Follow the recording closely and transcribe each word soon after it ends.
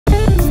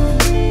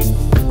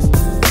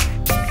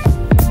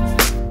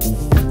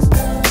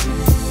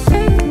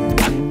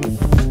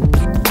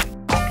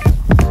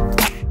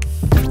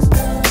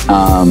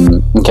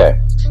Okay.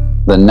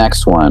 The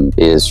next one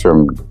is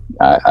from,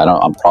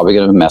 I'm probably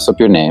going to mess up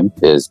your name,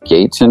 is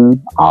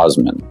Gayton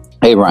Osman.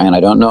 Hey, Ryan, I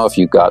don't know if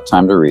you got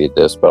time to read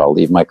this, but I'll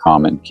leave my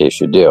comment in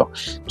case you do.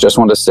 Just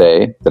want to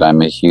say that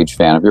I'm a huge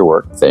fan of your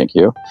work. Thank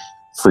you.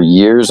 For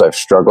years, I've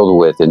struggled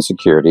with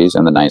insecurities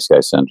and the nice guy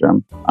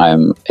syndrome.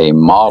 I'm a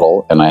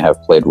model and I have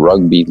played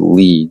rugby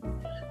league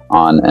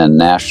on a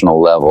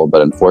national level,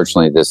 but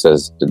unfortunately, this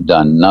has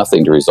done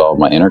nothing to resolve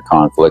my inner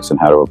conflicts and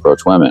how to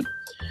approach women.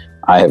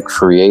 I have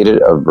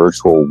created a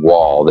virtual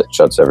wall that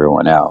shuts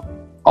everyone out.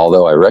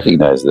 Although I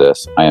recognize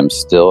this, I am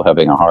still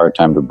having a hard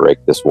time to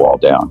break this wall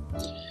down.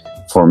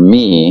 For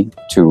me,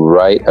 to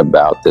write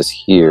about this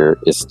here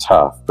is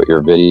tough, but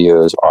your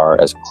videos are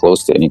as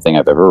close to anything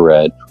I've ever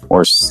read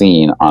or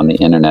seen on the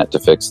internet to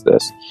fix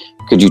this.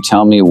 Could you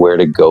tell me where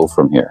to go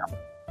from here?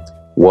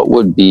 What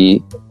would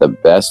be the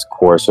best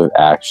course of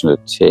action to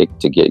take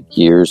to get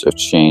gears of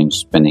change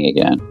spinning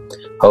again?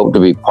 Hope to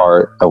be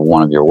part of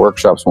one of your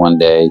workshops one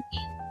day.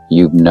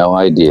 You've no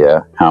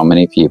idea how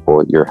many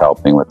people you're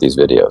helping with these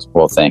videos.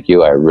 Well, thank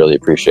you. I really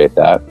appreciate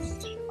that.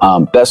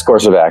 Best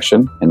course of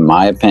action, in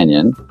my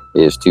opinion,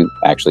 is to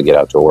actually get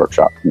out to a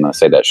workshop. I'm going to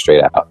say that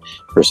straight out.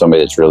 For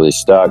somebody that's really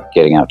stuck,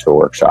 getting out to a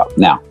workshop.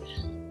 Now,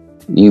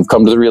 you've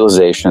come to the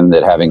realization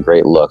that having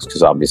great looks,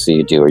 because obviously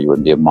you do or you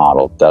wouldn't be a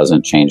model,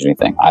 doesn't change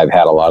anything. I've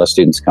had a lot of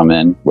students come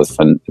in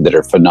that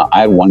are phenomenal.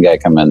 I had one guy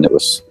come in that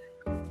was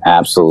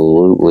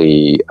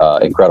absolutely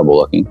incredible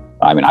looking.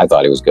 I mean, I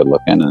thought he was good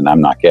looking, and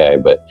I'm not gay,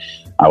 but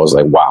I was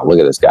like, wow, look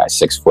at this guy,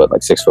 6 foot, like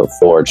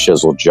 6'4",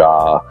 chiseled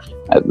jaw,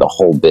 the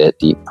whole bit,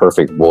 deep,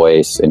 perfect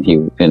voice, and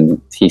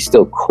he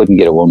still couldn't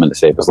get a woman to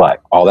save his life.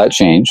 All that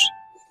changed,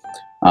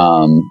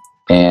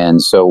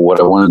 and so what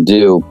I want to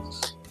do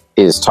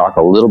is talk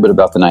a little bit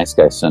about the nice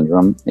guy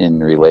syndrome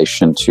in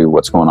relation to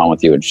what's going on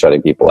with you and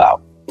shutting people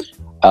out.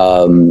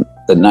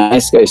 The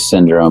nice guy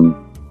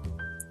syndrome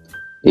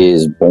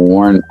is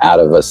born out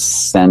of a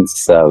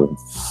sense of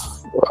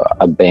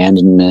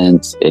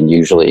abandonment and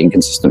usually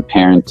inconsistent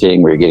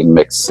parenting where you're getting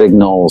mixed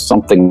signals,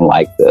 something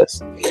like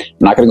this. I'm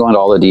not going to go into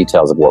all the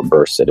details of what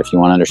bursts it. If you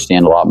want to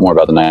understand a lot more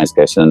about the nice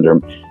guy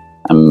syndrome,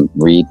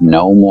 read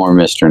No More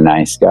Mr.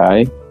 Nice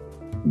Guy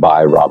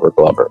by Robert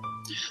Glover.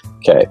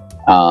 Okay.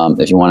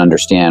 If you want to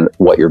understand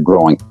what you're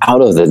growing out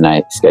of the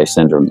nice guy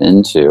syndrome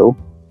into,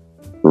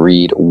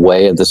 read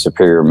Way of the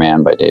Superior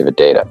Man by David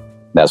Data.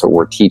 That's what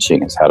we're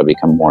teaching, is how to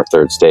become more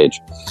third stage.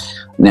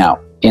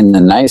 Now, in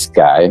the nice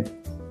guy,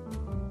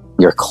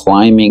 you're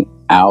climbing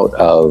out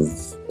of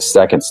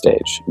second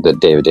stage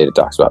that David Data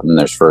talks about, and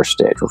there's first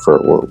stage.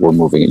 We're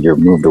moving. You're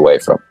moved away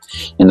from.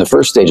 In the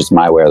first stage, it's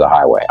my way or the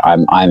highway.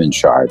 I'm in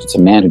charge. It's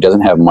a man who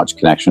doesn't have much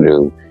connection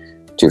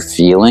to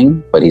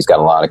feeling, but he's got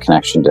a lot of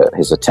connection to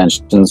his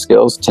attention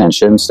skills,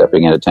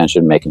 stepping into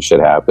tension, making shit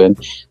happen,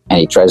 and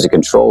he tries to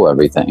control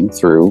everything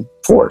through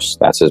force.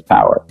 That's his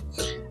power.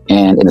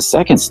 And in the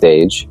second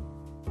stage,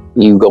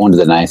 you go into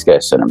the nice guy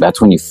syndrome.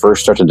 That's when you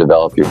first start to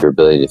develop your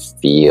ability to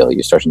feel.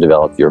 You start to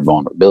develop your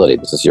vulnerability.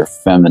 This is your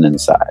feminine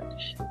side.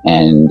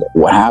 And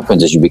what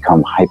happens is you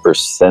become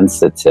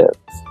hypersensitive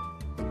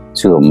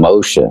to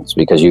emotions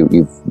because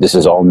this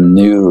is all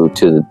new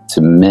to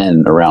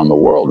men around the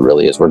world,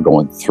 really, as we're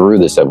going through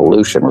this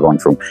evolution. We're going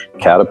from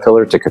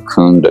caterpillar to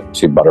cocoon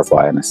to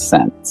butterfly, in a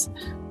sense,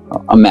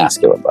 a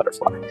masculine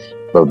butterfly,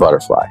 but a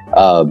butterfly.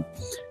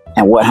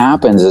 And what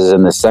happens is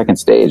in the second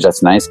stage,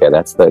 that's nice guy,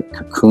 that's the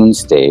cocoon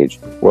stage,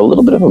 we're a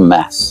little bit of a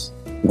mess.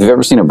 If you've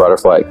ever seen a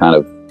butterfly, it kind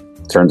of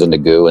turns into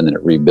goo and then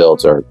it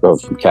rebuilds, or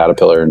goes from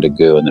caterpillar into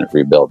goo and then it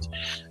rebuilds.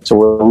 So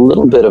we're a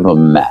little bit of a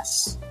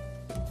mess.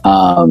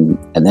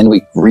 And then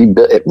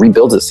it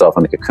rebuilds itself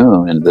in the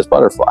cocoon into this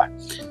butterfly.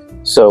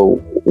 So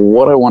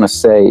what I want to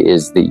say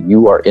is that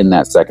you are in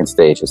that second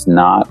stage. It's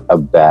not a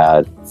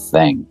bad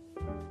thing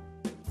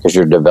because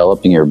you're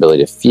developing your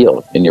ability to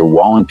feel, and you're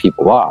walling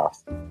people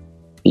off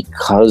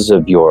because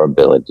of your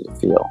ability to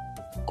feel.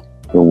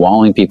 You're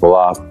walling people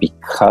off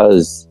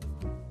because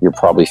you're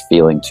probably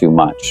feeling too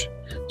much.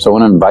 So I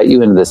want to invite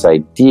you into this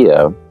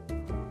idea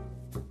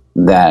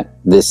that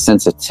this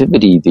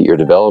sensitivity that you're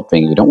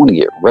developing, you don't want to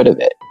get rid of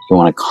it. You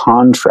want to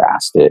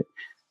contrast it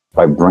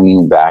by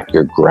bringing back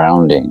your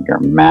grounding, your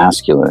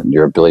masculine,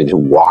 your ability to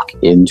walk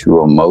into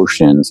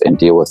emotions and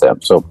deal with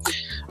them. So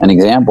an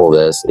example of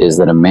this is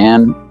that a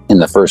man in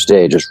the first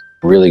stage is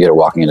really good at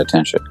walking into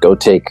tension. Go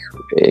take,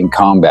 in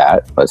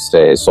combat, let's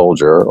say a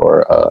soldier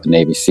or a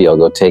Navy SEAL,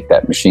 go take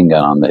that machine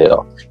gun on the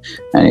hill.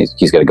 And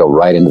he's got to go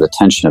right into the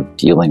tension of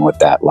dealing with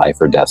that life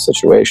or death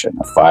situation.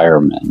 A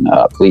fireman,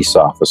 a police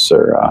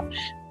officer, a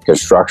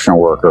construction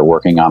worker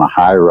working on a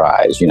high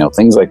rise,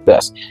 things like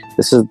this.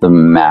 This is the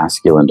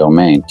masculine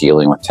domain,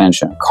 dealing with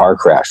tension. Car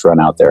crash,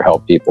 run out there,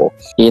 help people.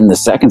 In the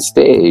second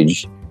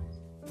stage,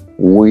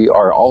 we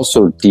are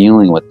also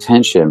dealing with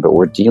tension, but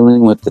we're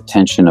dealing with the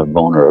tension of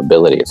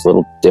vulnerability. It's a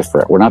little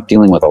different. We're not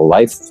dealing with a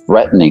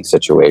life-threatening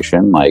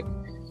situation like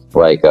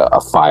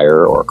a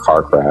fire or a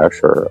car crash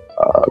or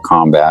a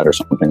combat or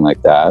something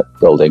like that,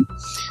 building.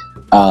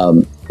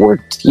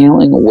 We're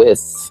dealing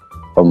with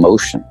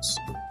emotions.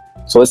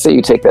 So let's say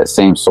you take that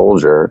same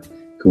soldier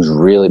who's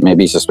really,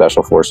 maybe he's a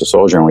special forces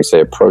soldier, and we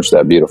say, approach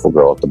that beautiful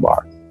girl at the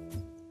bar.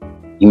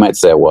 He might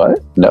say, what?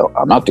 No,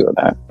 I'm not doing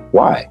that.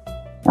 Why?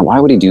 And why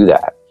would he do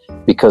that?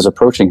 Because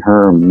approaching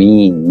her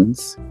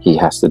means he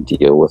has to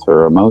deal with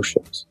her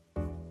emotions.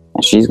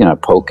 And she's going to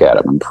poke at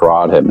him and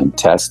prod him and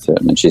test him,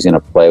 and she's going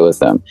to play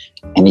with him.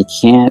 And he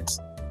can't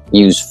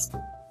use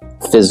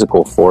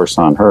physical force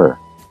on her.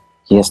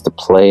 He has to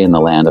play in the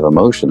land of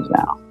emotions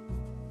now.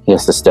 He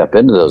has to step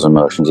into those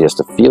emotions. He has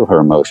to feel her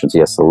emotions. He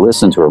has to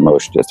listen to her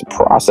emotions. He has to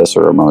process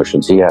her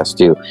emotions. He has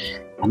to,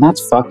 and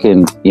that's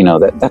fucking, you know,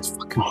 that's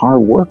fucking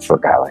hard work for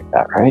a guy like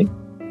that, right?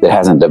 That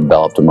hasn't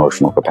developed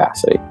emotional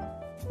capacity.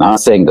 I'm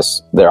not saying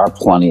this, there are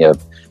plenty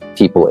of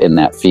people in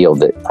that field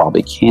that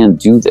probably can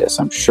do this,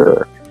 I'm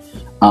sure.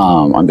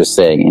 I'm just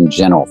saying in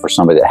general, for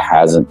somebody that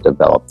hasn't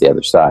developed the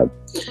other side.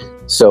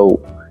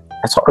 So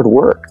that's hard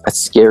work. That's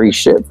scary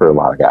shit for a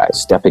lot of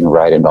guys, stepping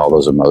right into all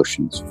those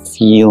emotions,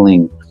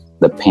 feeling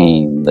the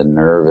pain, the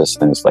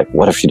nervousness, like,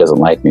 what if she doesn't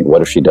like me?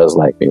 What if she does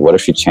like me? What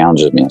if she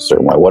challenges me in a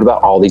certain way? What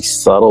about all these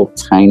subtle,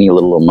 tiny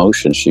little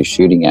emotions she's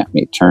shooting at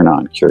me? Turn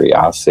on,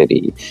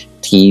 curiosity,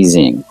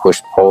 teasing,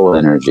 push-pull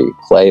energy,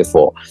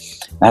 playful.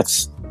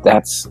 That's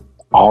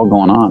all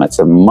going on. It's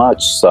a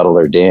much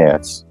subtler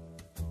dance.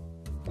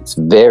 It's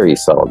a very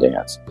subtle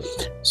dance.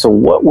 So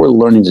what we're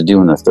learning to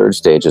do in the third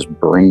stage is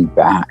bring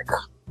back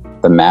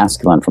the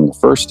masculine from the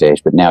first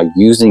stage, but now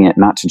using it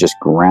not to just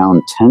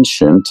ground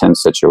tension,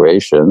 tense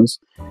situations,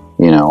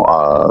 you know,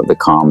 the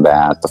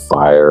combat, the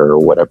fire, or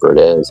whatever it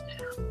is,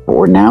 but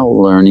we're now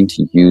learning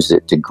to use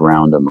it to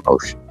ground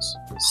emotions,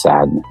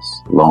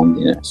 sadness,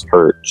 loneliness,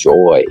 hurt,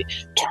 joy,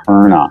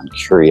 turn on,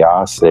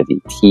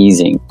 curiosity,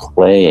 teasing,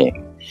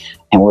 playing,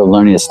 and we're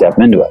learning to step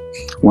into it.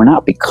 We're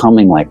not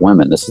becoming like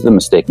women. This is the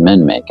mistake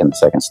men make in the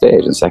second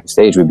stage. In the second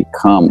stage, we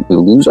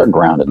lose our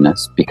groundedness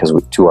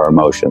to our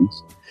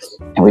emotions,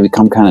 and we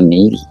become kind of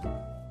needy.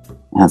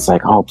 And it's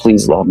like, oh,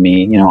 please love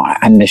me. You know,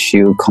 I miss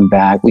you. Come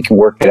back. We can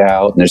work it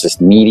out. And there's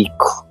this needy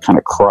kind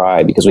of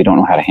cry because we don't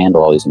know how to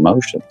handle all these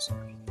emotions.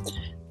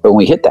 But when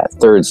we hit that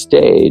third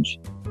stage,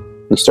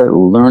 we start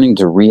learning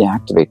to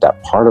reactivate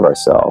that part of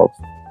ourselves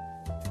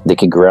that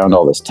could ground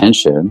all this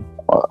tension.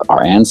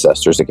 Our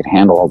ancestors that could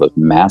handle all the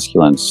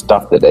masculine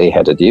stuff that they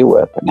had to deal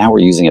with. But now we're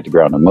using it to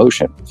ground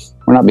emotion.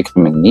 We're not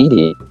becoming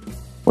needy.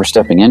 We're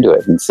stepping into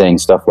it and saying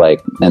stuff like,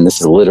 and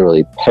this is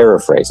literally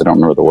paraphrased, I don't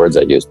remember the words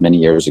I used many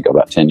years ago,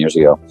 about 10 years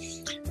ago.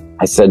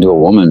 I said to a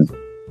woman,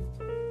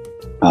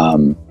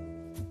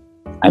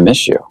 I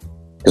miss you.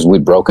 Because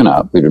we'd broken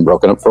up. We'd been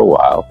broken up for a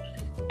while.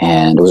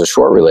 And it was a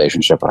short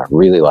relationship, but I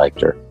really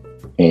liked her.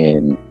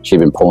 And she'd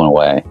been pulling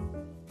away.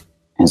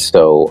 And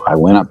so I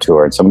went up to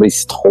her, and somebody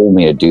told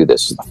me to do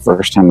this. It was the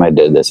first time I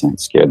did this, and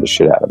it scared the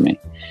shit out of me.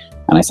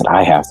 And I said,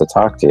 I have to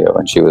talk to you.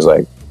 And she was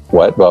like,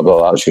 what, blah, blah,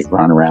 blah. She was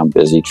running around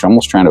busy,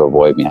 almost trying to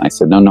avoid me. And I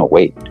said, no,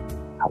 wait.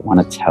 I want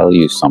to tell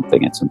you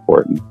something. It's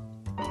important.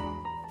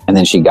 And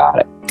then she got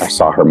it. I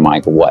saw her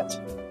mic, what?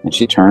 And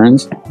she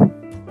turns,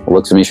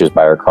 looks at me. She was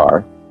by her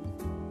car,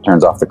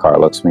 turns off the car,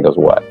 looks at me, goes,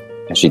 what?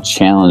 And she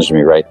challenged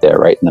me right there,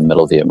 right in the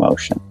middle of the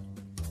emotion.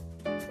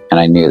 And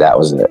I knew that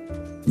was it.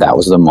 That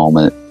was the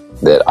moment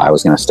that I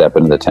was going to step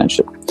into the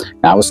tension.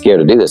 Now, I was scared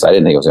to do this. I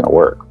didn't think it was going to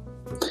work.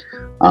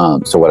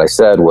 So what I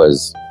said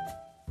was,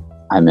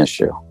 I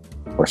miss you,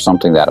 or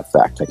something to that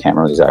effect. I can't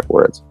remember the exact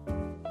words.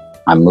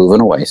 I'm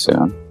moving away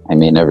soon. I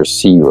may never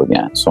see you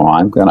again. So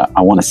I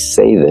want to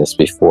say this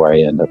before I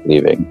end up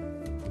leaving.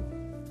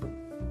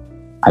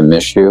 I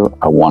miss you.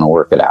 I want to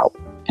work it out.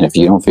 And if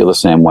you don't feel the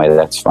same way,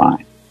 that's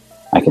fine.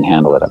 I can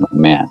handle it. I'm a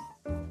man.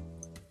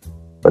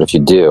 But if you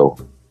do,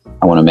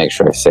 I want to make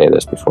sure I say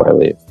this before I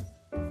leave.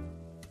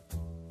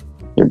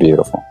 You're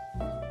beautiful.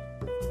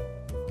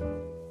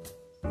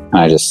 And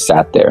I just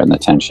sat there in the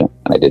tension,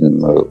 and I didn't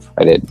move.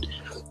 I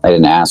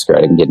didn't ask her.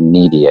 I didn't get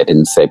needy. I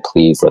didn't say,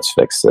 please, let's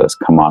fix this.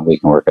 Come on, we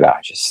can work it out.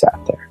 I just sat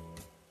there.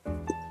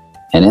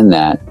 And in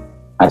that,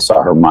 I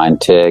saw her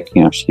mind tick.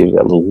 You know, she gives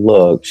that little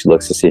look. She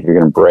looks to see if you're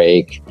going to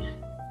break.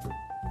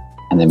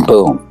 And then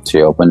boom,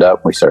 she opened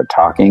up. We started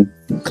talking.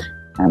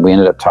 And we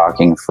ended up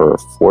talking for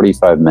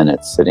 45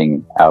 minutes,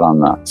 sitting out on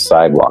the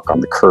sidewalk on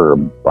the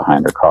curb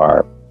behind her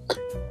car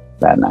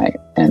that night.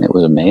 And it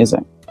was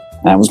amazing.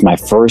 And that was my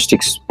first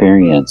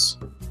experience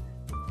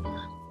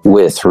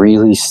with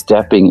really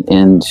stepping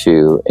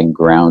into and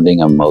grounding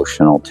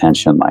emotional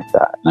tension like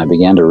that. And I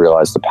began to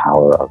realize the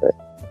power of it.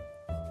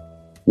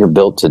 You're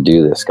built to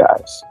do this,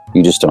 guys.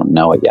 You just don't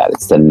know it yet.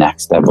 It's the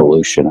next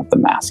evolution of the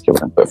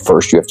masculine. But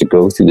first you have to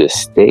go through this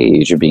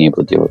stage of being able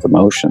to deal with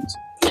emotions.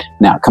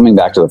 Now, coming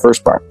back to the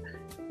first part,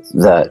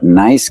 the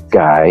nice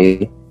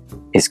guy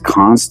is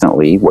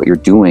constantly, what you're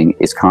doing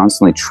is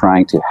constantly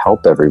trying to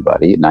help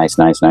everybody. Nice,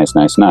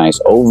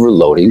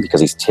 overloading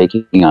because he's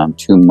taking on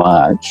too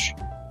much,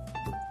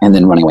 and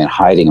then running away and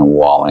hiding and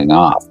walling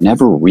off.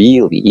 Never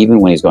really, even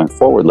when he's going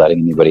forward, letting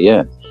anybody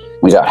in.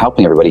 When he's out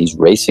helping everybody, he's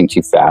racing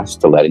too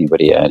fast to let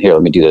anybody in. Here,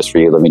 let me do this for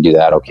you. Let me do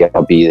that. Okay,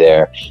 I'll be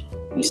there.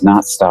 He's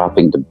not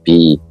stopping to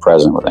be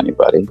present with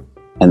anybody.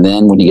 And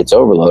then when he gets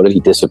overloaded, he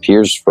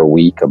disappears for a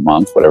week, a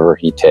month, whatever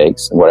he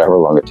takes, whatever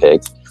long it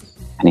takes.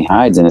 and he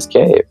hides in his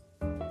cave.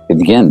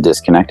 Again,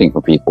 disconnecting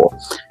from people.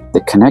 The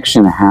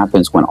connection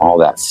happens when all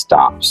that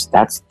stops.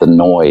 That's the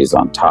noise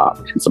on top.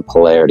 It's a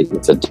polarity.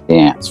 It's a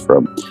dance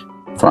from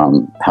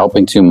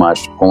helping too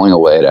much to pulling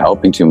away, to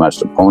helping too much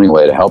to pulling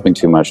away, to helping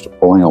too much to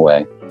pulling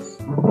away.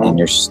 And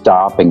you're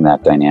stopping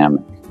that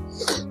dynamic.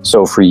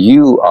 So for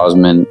you,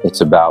 Osman,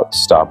 it's about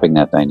stopping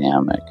that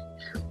dynamic.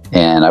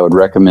 And I would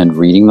recommend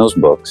reading those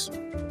books.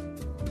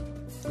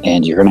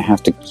 And you're going to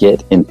have to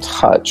get in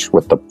touch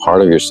with the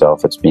part of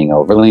yourself that's being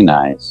overly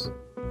nice,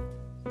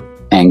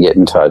 and get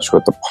in touch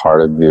with the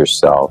part of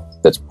yourself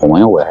that's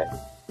pulling away.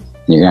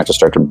 And you're going to have to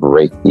start to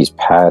break these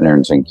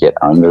patterns and get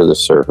under the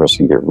surface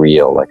and get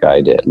real, like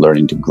I did,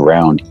 learning to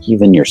ground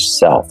even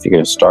yourself. You're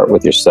going to start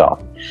with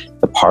yourself.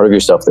 The part of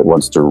yourself that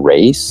wants to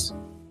race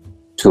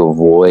to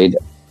avoid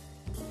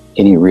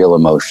any real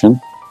emotion,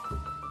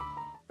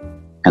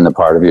 and the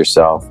part of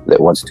yourself that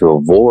wants to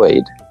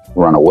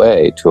run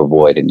away to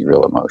avoid any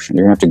real emotion.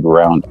 You're going to have to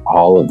ground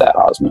all of that,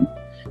 Osman,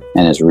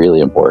 and it's really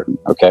important,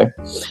 okay?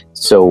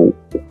 So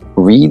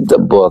read the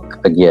book,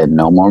 again,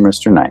 No More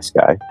Mr. Nice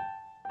Guy,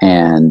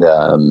 and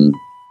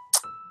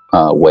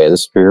Way of the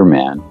Superior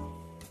Man,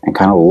 and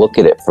kind of look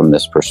at it from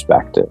this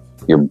perspective.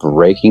 You're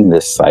breaking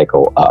this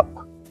cycle up,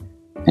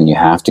 and you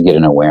have to get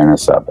an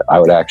awareness of it. I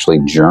would actually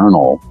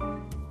journal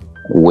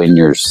when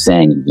you're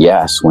saying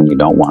yes when you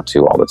don't want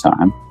to all the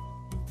time,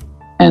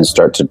 and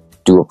start to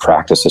do a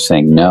practice of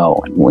saying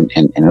no,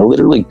 and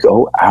literally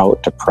go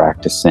out to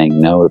practice saying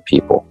no to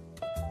people.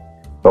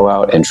 Go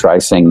out and try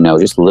saying no,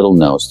 just little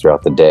no's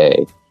throughout the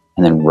day,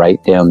 and then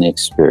write down the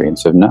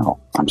experience of no.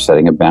 I'm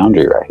setting a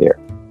boundary right here,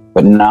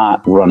 but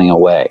not running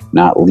away,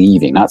 not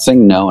leaving, not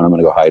saying no and I'm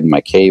going to go hide in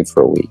my cave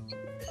for a week,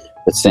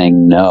 but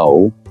saying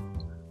no,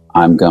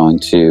 I'm going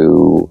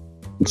to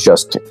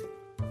just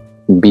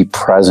be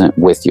present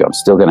with you. I'm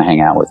still going to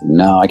hang out with you.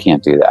 No, I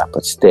can't do that,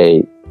 but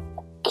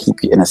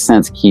keep, in a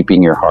sense,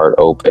 keeping your heart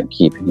open,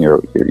 keeping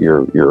your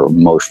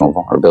emotional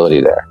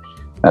vulnerability there.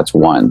 That's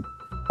one.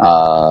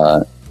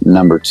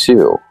 Number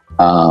two,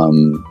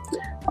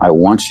 I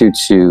want you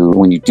to,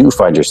 when you do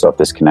find yourself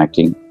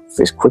disconnecting,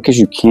 as quick as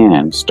you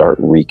can, start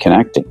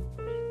reconnecting.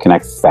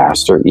 Connect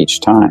faster each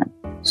time.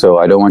 So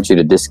I don't want you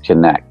to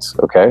disconnect,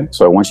 okay?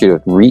 So I want you to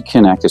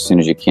reconnect as soon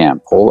as you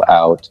can. Pull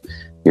out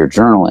your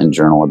journal and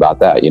journal about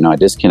that. You know, I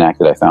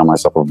disconnected. I found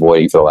myself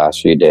avoiding for the last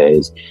few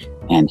days.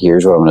 And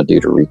here's what I'm going to do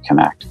to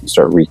reconnect and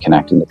start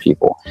reconnecting to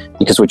people.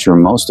 Because what you're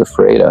most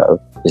afraid of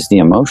is the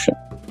emotion.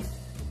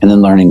 And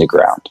then learning to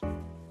ground.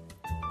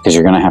 Because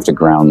you're going to have to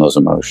ground those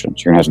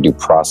emotions. You're going to have to do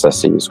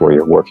processes where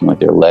you're working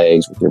with your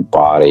legs, with your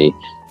body,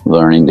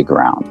 learning to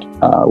ground.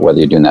 Whether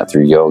you're doing that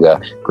through yoga,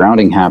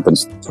 grounding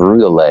happens through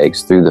the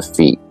legs, through the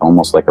feet,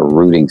 almost like a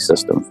rooting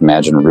system.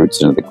 Imagine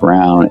roots into the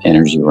ground,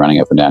 energy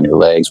running up and down your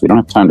legs. We don't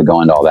have time to go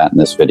into all that in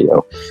this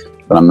video,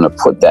 but I'm going to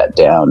put that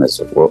down as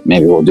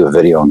maybe we'll do a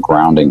video on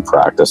grounding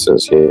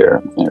practices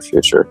here in the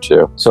future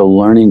too. So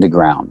learning to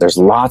ground. There's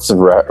lots of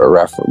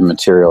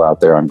material out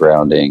there on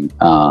grounding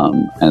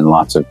and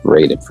lots of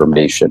great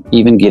information.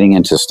 Even getting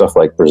into stuff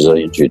like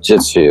Brazilian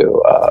Jiu-Jitsu,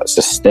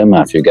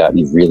 Sistema, if you've got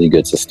any really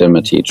good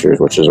Sistema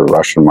teachers, which is a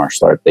Russian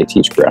martial art, they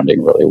teach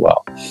grounding really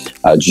well.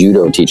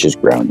 Judo teaches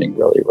grounding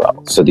really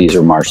well. So these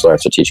are martial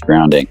arts that teach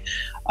grounding.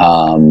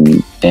 I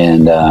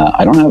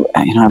don't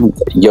have,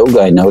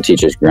 yoga I know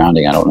teaches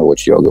grounding. I don't know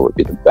which yoga would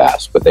be the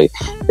best, but they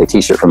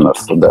teach it from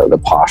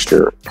the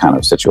posture kind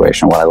of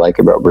situation. What I like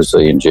about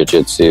Brazilian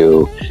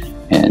Jiu-Jitsu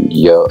and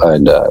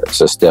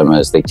Sistema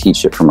is they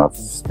teach it from a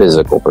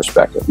physical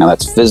perspective. Now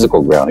that's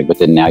physical grounding, but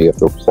then now you have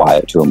to apply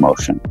it to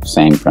emotion.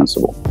 Same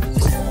principle.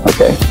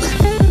 Okay.